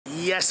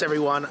Yes,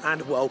 everyone,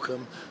 and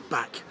welcome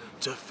back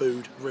to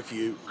Food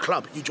Review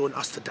Club. You join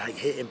us today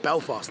here in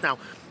Belfast. Now,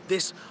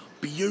 this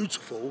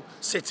beautiful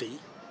city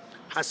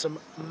has some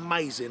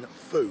amazing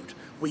food.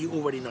 We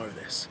already know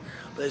this.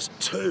 There's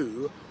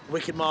two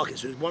wicked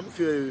markets. There's one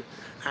for you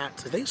at,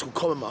 I think it's called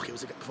Common Market.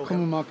 Was it before?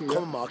 Common Market,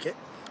 Common Market.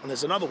 And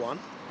there's another one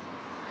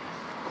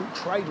called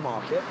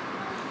Trademarket.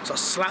 So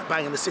slap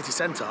bang in the city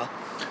centre.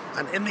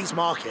 And in these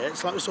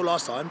markets, like we saw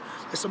last time,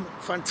 there's some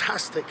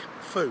fantastic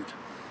food.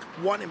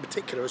 One in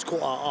particular has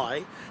caught our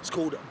eye. It's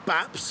called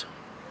Baps.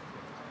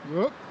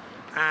 Yep.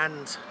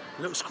 And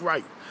it looks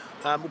great.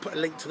 We'll put a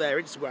link to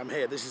their Instagram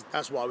here.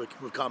 That's why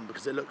we've come,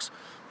 because it looks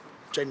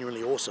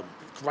genuinely awesome.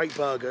 Great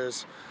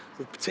burgers.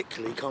 We've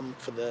particularly come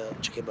for the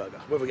chicken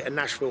burger. Whether we get a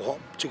Nashville hot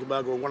chicken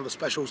burger or one of the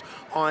specials,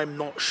 I'm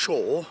not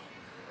sure.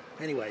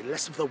 Anyway,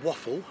 less of the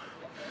waffle.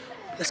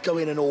 Let's go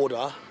in and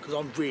order, because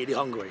I'm really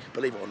hungry,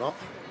 believe it or not.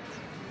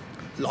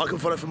 Like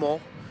and follow for more.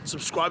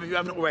 Subscribe if you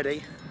haven't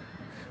already.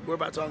 We're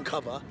about to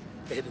uncover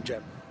a hidden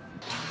gem.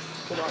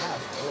 Could I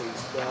have,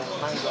 please, the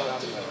mango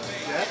avenue?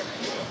 Yeah.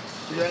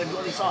 Do you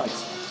have any sides?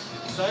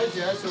 Sides,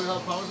 yeah. So we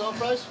have Parmesan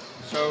fries.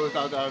 So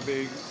that would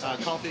be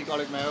coffee,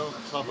 garlic mayo,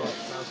 truffle. Yeah,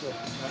 sounds good.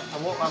 Yeah.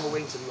 And what mango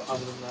wings have you got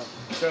other than that?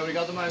 So we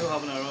got the mango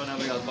habanero and then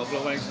we got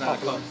buffalo wings.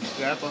 Buffalo.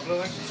 Yeah, buffalo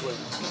wings. Sweet.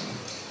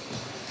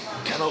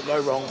 Cannot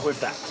go wrong with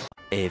that.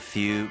 A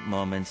few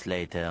moments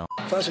later.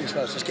 First things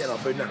first, let's get our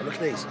food now. Look at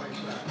these.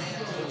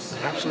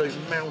 Absolute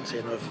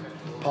mountain of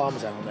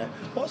parmesan on there.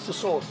 What's the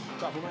sauce?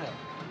 Truffle mayo?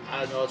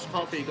 No, it's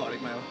coffee,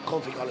 garlic mayo.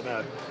 Coffee, garlic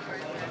mayo.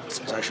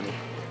 Sensational.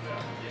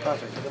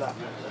 Perfect, look at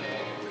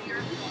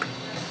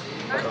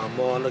that. Come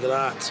on, look at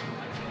that.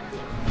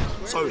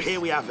 So here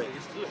we have it.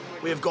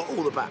 We have got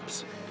all the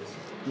Baps.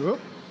 Yep.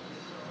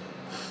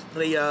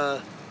 They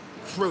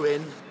threw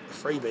in a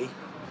freebie,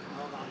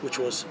 which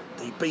was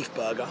the beef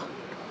burger.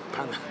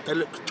 They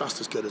look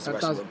just as good as the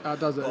rest of them. That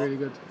does it really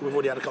good. We've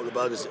already had a couple of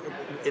burgers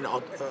in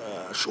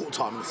a short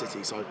time in the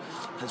city, so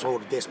hence I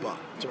ordered this, but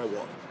do you know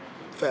what?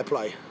 Fair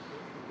play.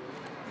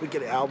 We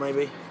get it out,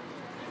 maybe.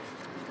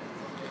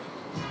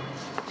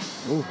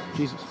 Oh,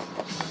 Jesus.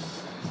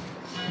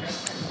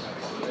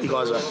 You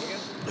guys are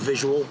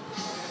visual.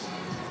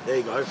 There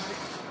you go.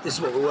 This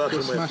is what we're working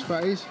with. Smash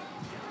patties.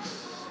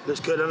 Looks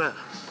good, doesn't it?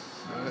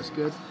 That's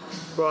good.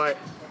 Right,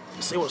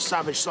 let's see what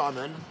Savage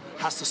Simon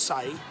has to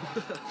say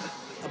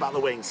about the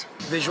wings.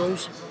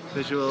 Visuals?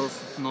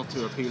 Visuals, not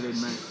too appealing,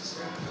 mate.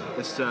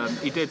 It's,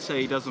 he did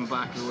say he doesn't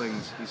back the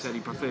wings. He said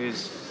he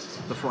prefers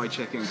the fried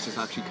chicken because it's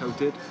actually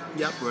coated.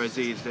 Yep. Whereas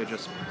these, they're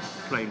just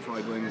plain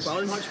fried wings. Well,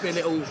 it might just be a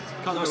little,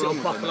 nice little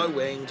buffalo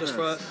wing, just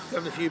for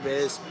having a few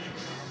beers.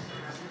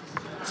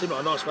 Seems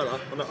like a nice fella,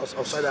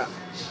 I'll say that.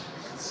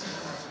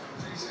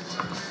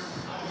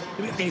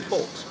 Do we get any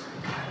forks?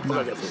 No.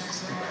 I'll go get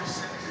forks.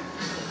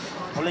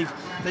 I'll leave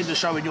the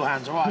show in your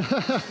hands, alright?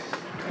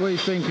 What are you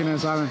thinking then,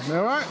 Simon? You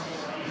alright?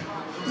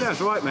 Yeah,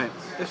 it's alright, mate.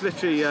 It's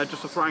literally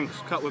just a Frank's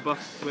cut with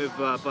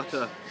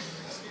butter.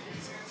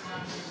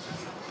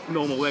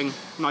 Normal wing,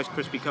 nice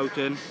crispy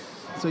coating.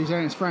 So you're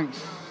saying it's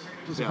Frank's?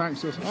 Just a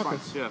Frank's sauce? It's Okay.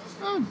 Frank's, yeah.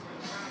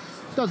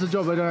 Does the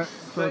job, I don't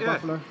for a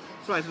buffalo.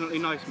 Surprisingly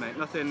nice, mate.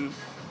 Nothing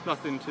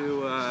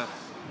to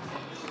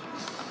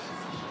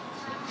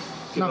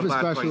Nothing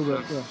special,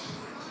 but yeah.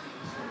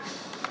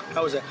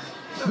 How was it?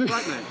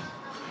 Right, mate.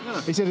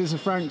 Yeah. He said it's a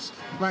Frank's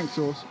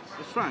sauce.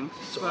 It's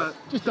Frank's, but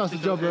Just does the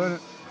job, though, doesn't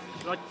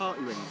it? Like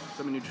party wings,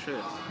 something you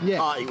share. Yeah.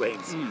 Party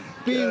wings.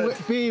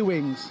 Beer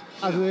wings.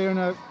 As they're in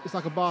it's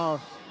like a bar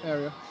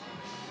area.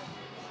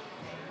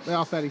 They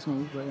are fairly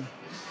small, but yeah.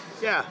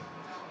 Yeah.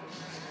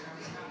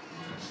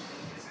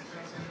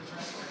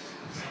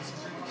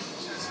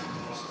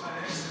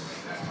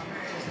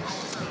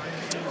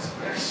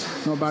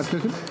 Not bad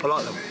cooking. I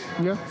like them.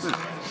 Yeah.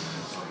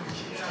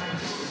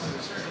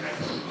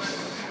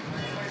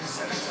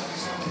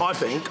 I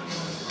think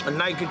a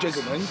naked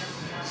chicken wing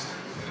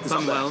is Done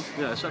up there. well,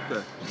 yeah, it's up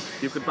there.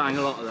 You could bang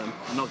a lot of them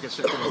and not get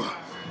sick of them.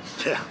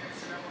 Yeah,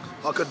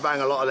 I could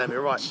bang a lot of them,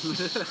 you're right.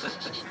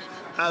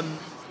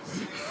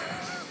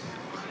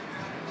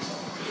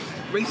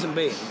 Reason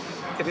being,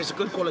 if it's a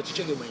good quality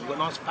chicken wing, you've got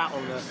nice fat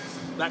on there,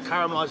 that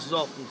caramelises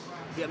off and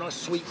you get a nice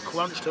sweet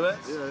crunch to it.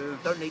 Yeah.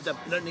 Don't need that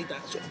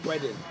sort of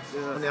breading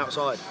on the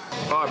outside.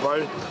 All right,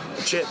 bro,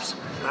 the chips.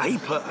 Now he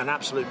put an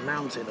absolute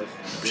mountain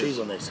of cheese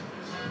on these.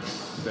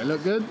 They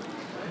look good.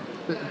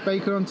 Bit of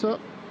bacon on top.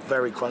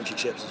 Very crunchy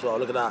chips as well,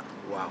 look at that.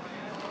 Wow.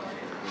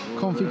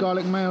 Confit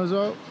garlic mayo as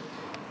well.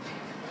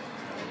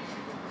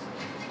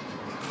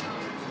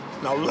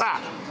 Now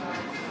that,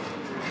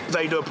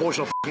 they do a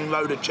portion of f***ing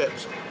loaded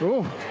chips.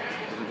 Oh.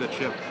 It's a good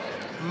chip.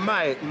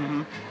 Mate.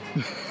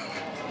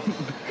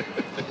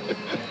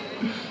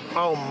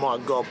 Oh my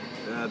God.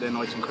 Yeah, they're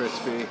nice and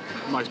crispy.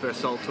 Nice bit of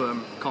salt to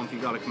them.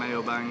 Confit garlic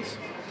mayo bangs.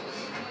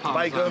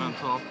 Parmesan Bacon on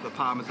top. The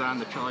parmesan,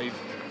 the chive.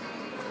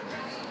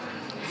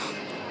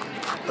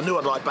 I knew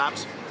I'd like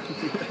Baps.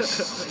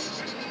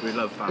 We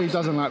love Baps. Who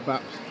doesn't like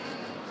Baps?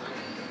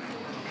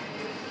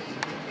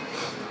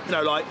 You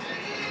know, like,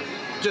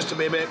 just to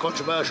be a bit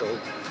controversial,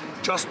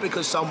 just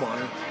because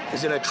someone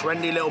is in a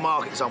trendy little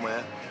market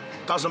somewhere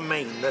doesn't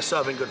mean they're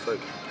serving good food.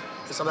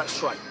 Let's have that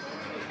straight.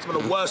 Some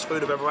of the worst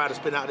food I've ever had has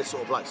been out of this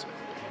sort of place.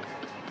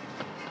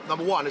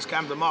 Number one is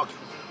Camden Market.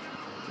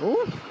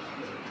 Oh,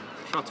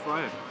 Shots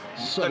fired.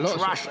 so, The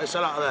trash they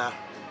sell out of there.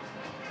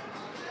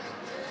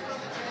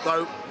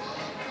 So,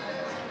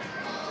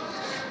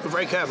 we're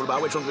very careful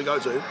about which ones we go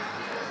to.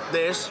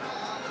 This,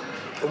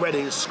 already,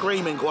 is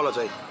screaming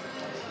quality.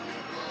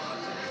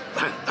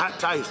 That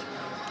taste.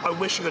 I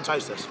wish you could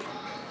taste this.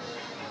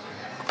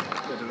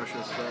 Yeah,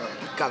 delicious.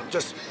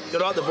 Just, you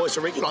like the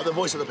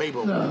voice of the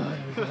people. No.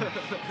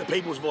 The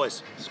people's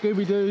voice.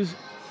 Scooby-Doo's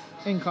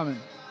incoming.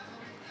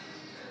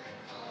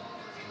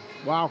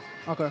 Wow.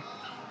 Okay.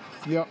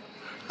 Yep.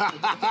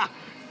 I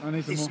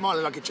need some He's more.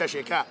 smiling like a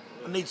Cheshire cat.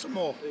 I need some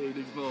more. He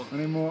needs more. I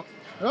need more.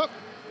 Yep.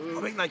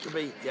 I think they could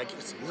be, yeah,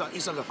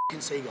 he's like a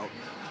fucking seagull.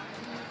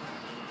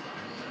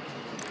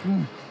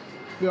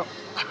 Yep.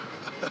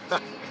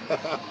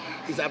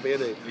 He's happy,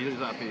 isn't he? He is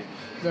happy.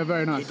 They're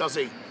very nice. He does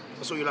eat.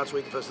 That's all you're allowed to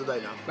eat the first of the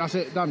day now. That's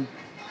it. Done.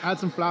 Add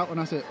some flour and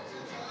that's it.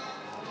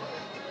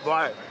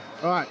 Right,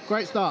 All right.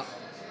 Great start.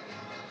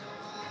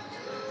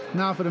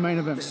 Now for the main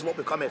event. this is what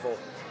we've come here for.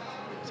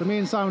 So me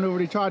and Simon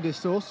already tried this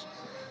sauce.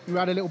 We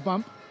had a little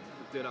bump.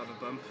 We did have a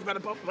bump. You've had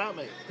a bump without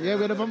me. Yeah,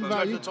 we had a bump Go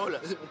without to you. the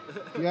toilets.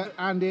 Yeah,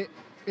 and it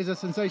is a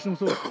sensational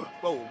sauce.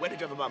 Whoa, where did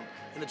you have a bump?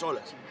 In the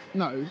toilets?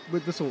 No,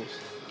 with the sauce.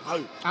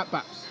 Oh, At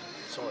Baps.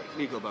 sorry.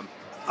 Legal bump.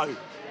 Oh,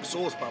 the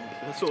sauce bump.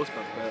 The sauce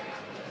bump.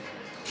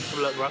 Have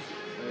a look, bruv.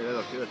 Yeah, they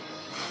look good.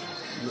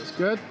 Looks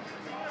good.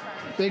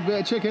 Big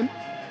bit of chicken.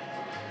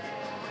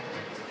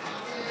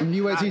 And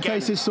you wait till you Again.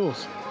 taste this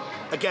sauce.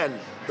 Again,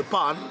 the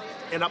bun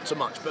ain't up to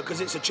much, but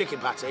because it's a chicken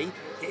patty,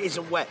 it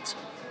isn't wet.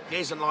 It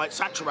isn't like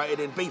saturated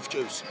in beef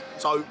juice.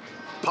 So,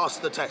 pass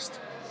the test.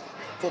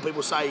 Before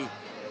people say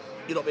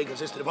you're not being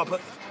consistent, if I put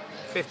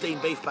 15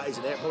 beef patties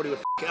in it, it probably would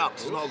f it up.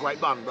 It's not a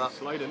great bun, but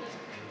Sliding.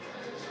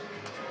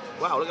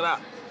 wow, look at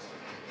that.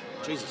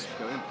 Jesus,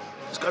 Go in.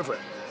 let's go for it.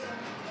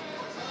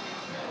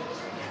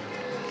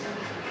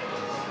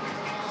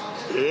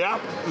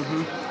 Yep.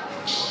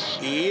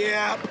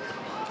 Yep.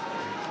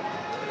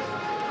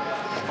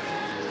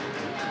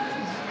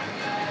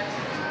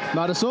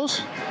 Like the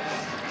sauce?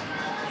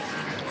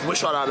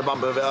 Wish I'd had a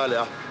bump of it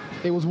earlier.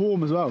 It was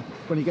warm as well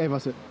when he gave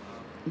us it.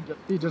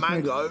 He just made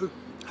it. Mango,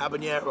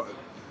 habanero,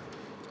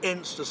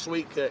 insta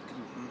sweet kick,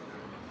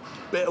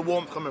 bit of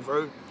warmth coming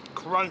through,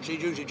 crunchy,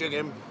 juicy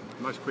chicken.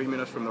 Nice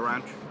creaminess from the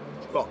ranch.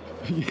 What?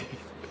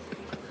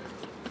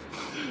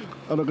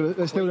 Oh, look at it.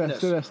 They're still there,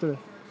 still there, still there.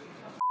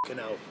 Fucking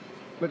hell.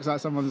 Looks like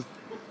someone's.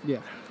 Yeah,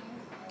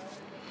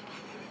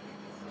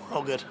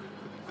 All good.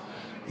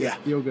 Yeah,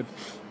 you're good.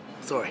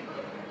 sorry.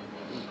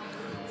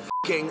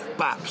 Fucking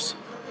Baps.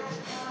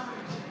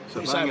 It's What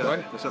a you saying,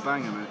 banger. bro? It's a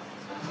banger, mate.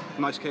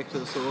 Nice kick to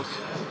the sauce.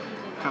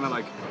 Kind of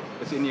like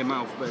it's in your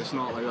mouth, but it's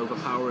not like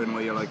overpowering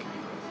where you're like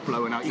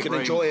blowing out You your can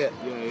brains. enjoy it.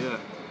 Yeah, yeah.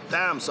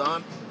 Damn,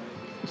 son.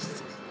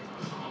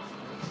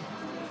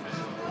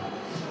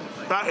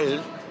 That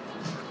is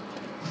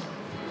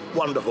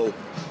wonderful.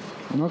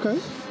 Okay.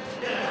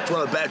 It's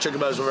one of the better chicken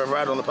burgers I've ever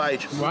had on the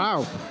page.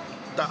 Wow.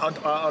 That,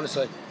 I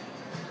honestly.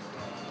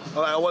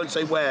 I won't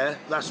say where,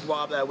 that's right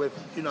up there with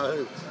you know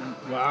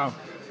who. Wow.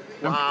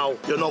 Wow,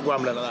 you're not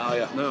grumbling at that, are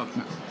you? No.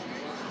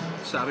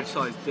 Savage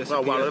size disappears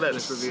Oh, wow, look at in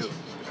this. this review.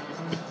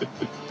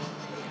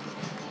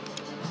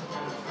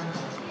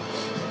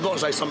 I've got to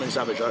say something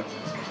savage though.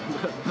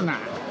 Nah.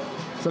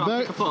 So Can't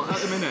very, pick a fault at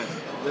the minute.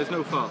 There's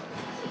no fault.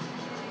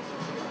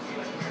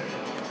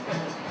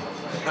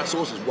 That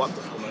sauce is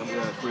wonderful, man.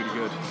 Yeah, it's really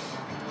good.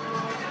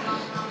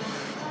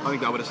 I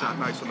think that would have sat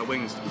nice on the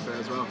wings, to be fair,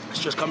 as well.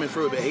 It's just coming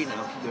through a bit of heat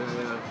now. Yeah,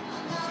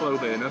 yeah. Slow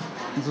burner.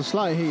 there's a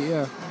slight heat,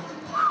 yeah.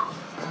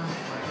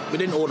 We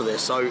didn't order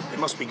this, so it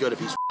must be good if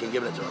he's f***ing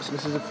giving it to us.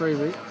 This is a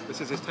freebie. This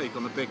is his take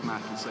on the Big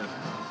Mac, he said.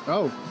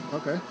 Oh,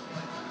 okay.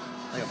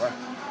 Hang on, bro.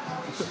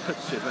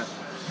 Shit, mate.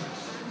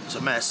 It's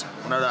a mess.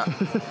 I know that.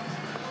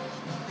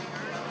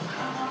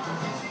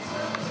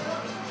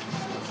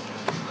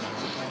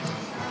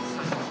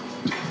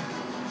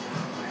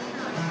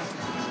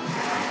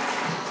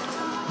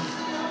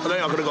 I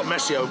think I could have got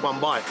messier with one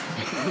bite.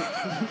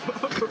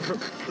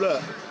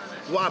 Look,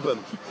 what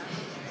happened?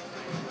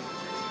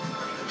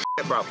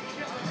 Shit, bro.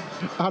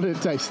 How did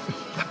it taste?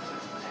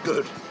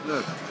 Good.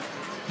 Look.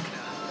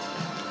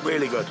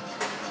 Really good.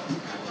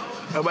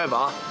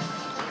 However,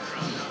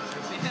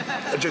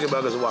 the chicken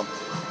burgers are one.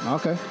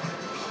 Okay.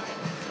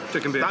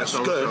 Chicken beer. That's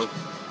good.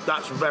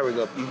 That's very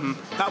good.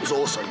 That was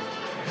awesome.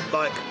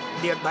 Like,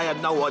 they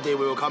had no idea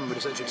we were coming. We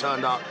essentially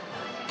turned up.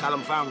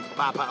 Callum found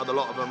Bap out of the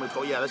lot of them. We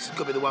thought, yeah, this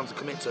could be the one to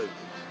commit to.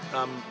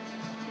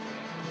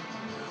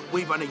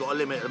 We've only got a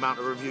limited amount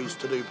of reviews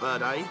to do per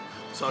day.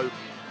 So,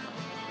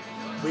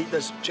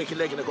 there's chicken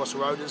legging across the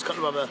road. There's a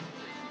couple of other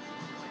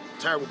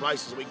terrible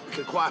places we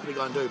could quite happily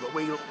go and do. But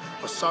we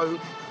are so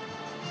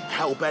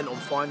hell-bent on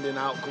finding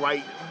out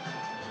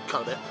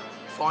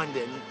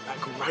finding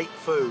that great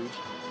food.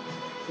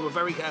 We were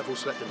very careful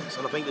selecting this,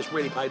 and I think this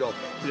really paid off.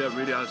 Yeah, it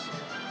really has.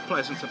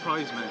 Pleasant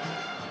surprise, mate.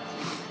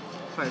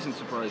 Pleasant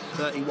surprise.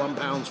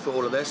 £31 for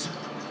all of this.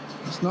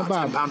 It's not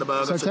Like bad. £10 a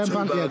burger. So £10,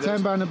 yeah,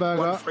 £10 a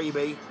burger. One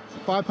freebie.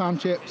 £5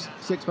 chips,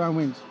 £6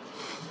 wings.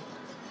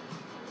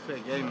 Fair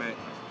game, mate.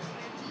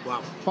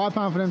 Wow.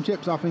 £5 for them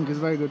chips, I think, is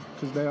very good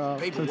because they are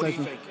People, what do you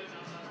sensational. think?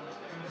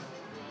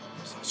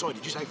 Sorry,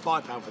 did you say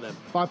 £5 for them?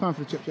 £5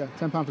 for the chips, yeah.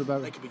 £10 for the burger.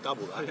 They could be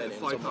double that. Yeah, then, in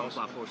 £5 some for ways.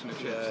 that portion of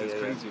chips. Yeah, It's yeah,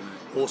 crazy, yeah.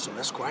 mate. Awesome,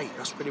 that's great.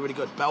 That's really, really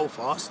good.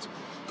 Belfast,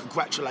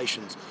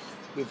 congratulations.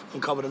 We've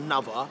uncovered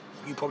another,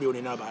 you probably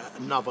already know about it,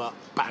 another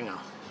banger.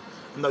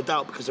 And no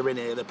doubt because they're in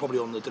here, they're probably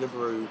on the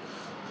Deliveroo,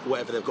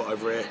 whatever they've got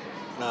over here.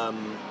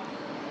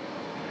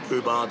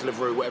 Uber,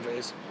 Deliveroo, whatever it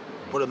is.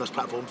 Put it on those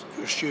platforms. If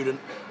you're a student,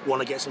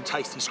 want to get some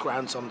tasty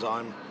scran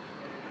sometime,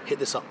 hit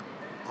this up.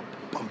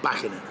 I'm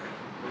backing it.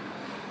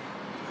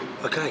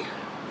 Okay,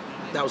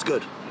 that was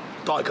good.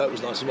 Diet Coke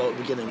was nice as well at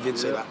the beginning, we didn't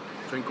see that.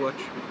 Drink watch.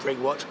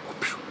 Drink watch.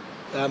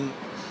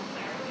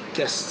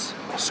 Guests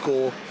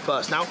score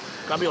first. Now,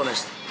 can I be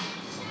honest?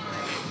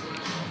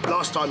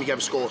 Last time you gave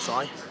a score, Si,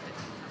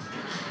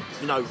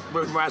 you know,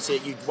 rumour has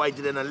it you weighed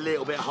it in a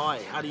little bit high.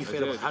 How do you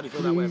feel? did. How do you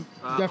feel that went?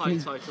 Definitely.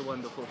 Hindsight's a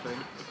wonderful thing.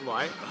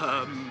 Right.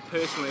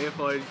 Personally, if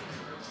I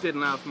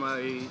didn't have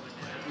my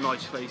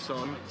nice face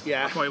on,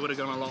 Yeah. I probably would have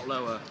gone a lot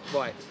lower.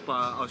 Right. But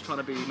I was trying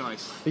to be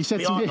nice. He said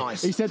They to are me,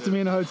 nice. he said to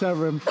me in a hotel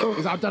room,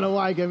 he's like, I don't know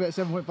why I gave it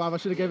a 7.5. I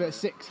should have gave it a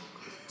 6.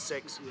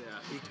 6. Yeah.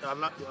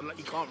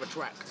 You can't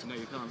retract. No,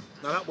 you can't.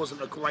 Now that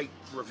wasn't a great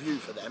review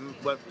for them.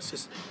 Well, it's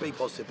just be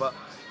positive. But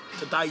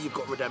today you've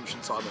got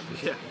redemption, Simon.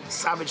 Yeah.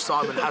 Savage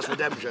Simon has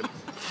redemption.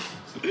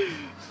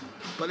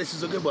 But this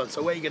is a good one.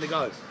 So where are you going to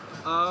go?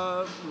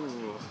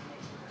 Ooh.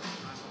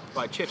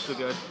 Right, chips were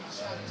good.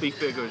 Beef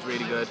burger was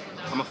really good.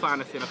 I'm a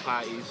fan of thinner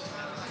patties.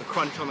 The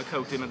crunch on the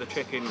coating of the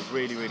chicken was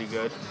really, really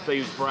good. They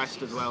use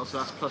breast as well, so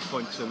that's plus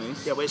points for me.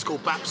 Yeah, well, it's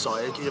called Baps,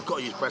 you've got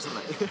to use breast,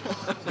 haven't they?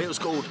 If it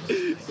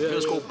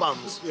was called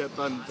buns, Yeah,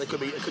 buns. it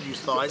could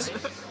use thighs.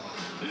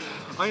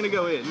 I'm gonna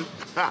go in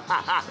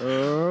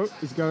Oh,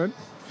 he's going.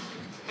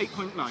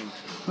 8.9.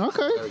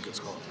 Okay. Very good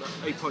score.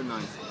 8.9. I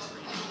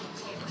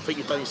think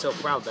you've done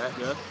yourself proud there.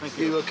 Yeah, thank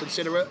You you. were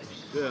considerate.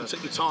 Yeah. You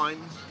took your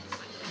time.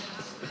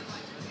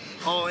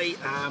 I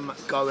am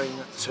going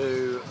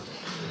to.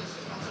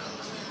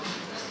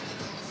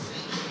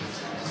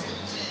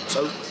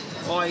 So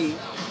I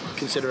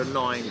consider a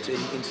 9 into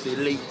the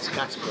elite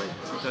category.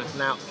 Okay.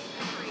 Now,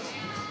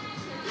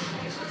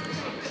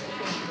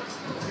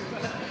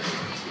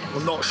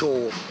 I'm not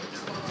sure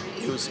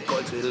who's got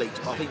into the elite,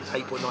 but I think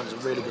 8.9 is a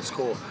really good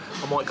score.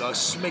 I might go a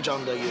smidge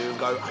under you and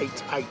go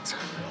 8.8.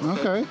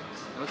 Okay.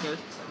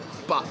 Okay.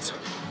 But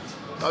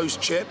those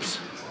chips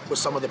were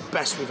some of the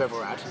best we've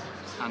ever had.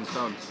 Hands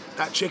down.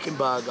 That chicken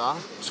burger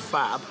was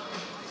fab.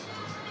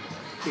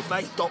 If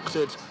they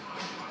doctored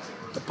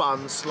the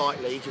buns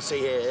slightly, you can see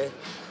here,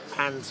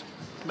 and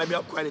maybe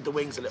upgraded the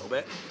wings a little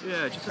bit,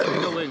 Yeah, just a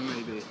little wing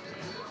maybe.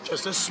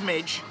 just a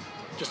smidge,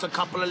 just a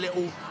couple of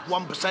little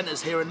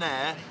 1%ers here and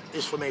there,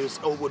 this for me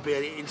would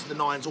be into the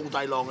 9s all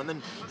day long. And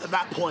then at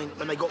that point,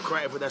 when they got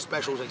creative with their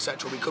specials,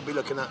 etc., we could be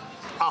looking at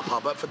upper.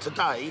 But for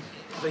today,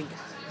 I think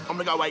I'm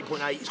going to go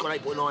 8.8. He's got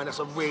 8.9. That's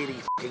a really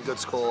fucking good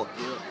score.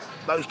 Yeah.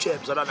 Those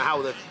chips, I don't know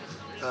how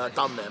they've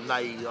done them.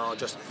 They are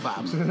just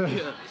fab.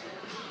 Yeah.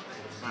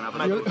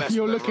 Make the best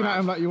You're we've looking ever at had.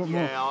 them like you want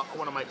more. Yeah, I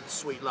want to make them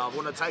sweet love. I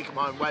want to take them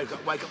home, wake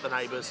up the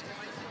neighbours.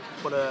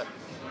 Want to,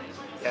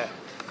 yeah.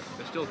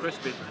 They're still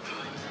crispy.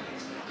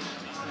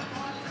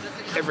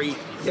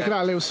 Look at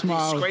that little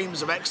smile.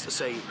 Screams of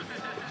ecstasy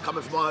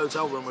coming from my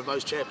hotel room with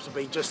those chips would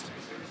be just.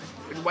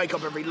 You'd wake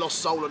up every lost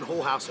soul and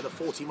whorehouse in a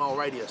 40-mile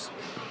radius.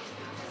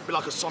 It'd be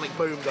like a sonic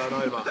boom going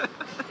over. Do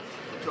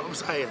you know what I'm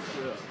saying?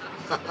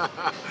 Yeah.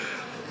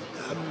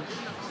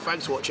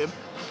 Thanks for watching.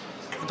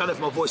 I don't know if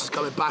my voice is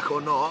coming back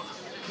or not,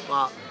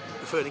 but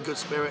we're feeling in good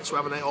spirits.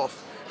 We're having it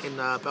off in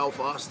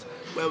Belfast.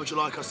 Where would you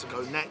like us to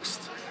go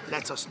next?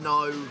 Let us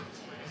know.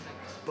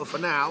 But for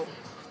now,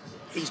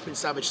 he's been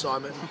Savage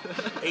Simon.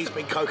 He's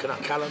been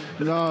Coconut Callum.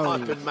 No.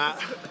 I've been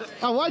Matt.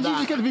 Oh, why did you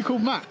just get to be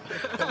called Matt?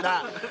 And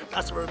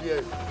that's a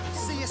review.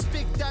 See us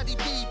Big Daddy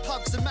B,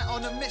 Pugs and Matt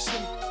on a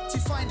mission to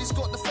find who's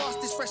got the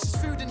fastest, freshest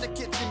food in the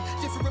kitchen.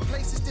 Different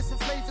places,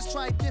 different flavours,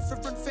 try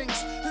different things.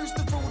 Who's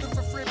the ruler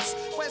of ribs?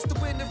 Where's the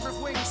winner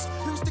of wings?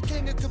 Who's the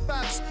king of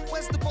kebabs?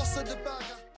 Where's the boss of the burger?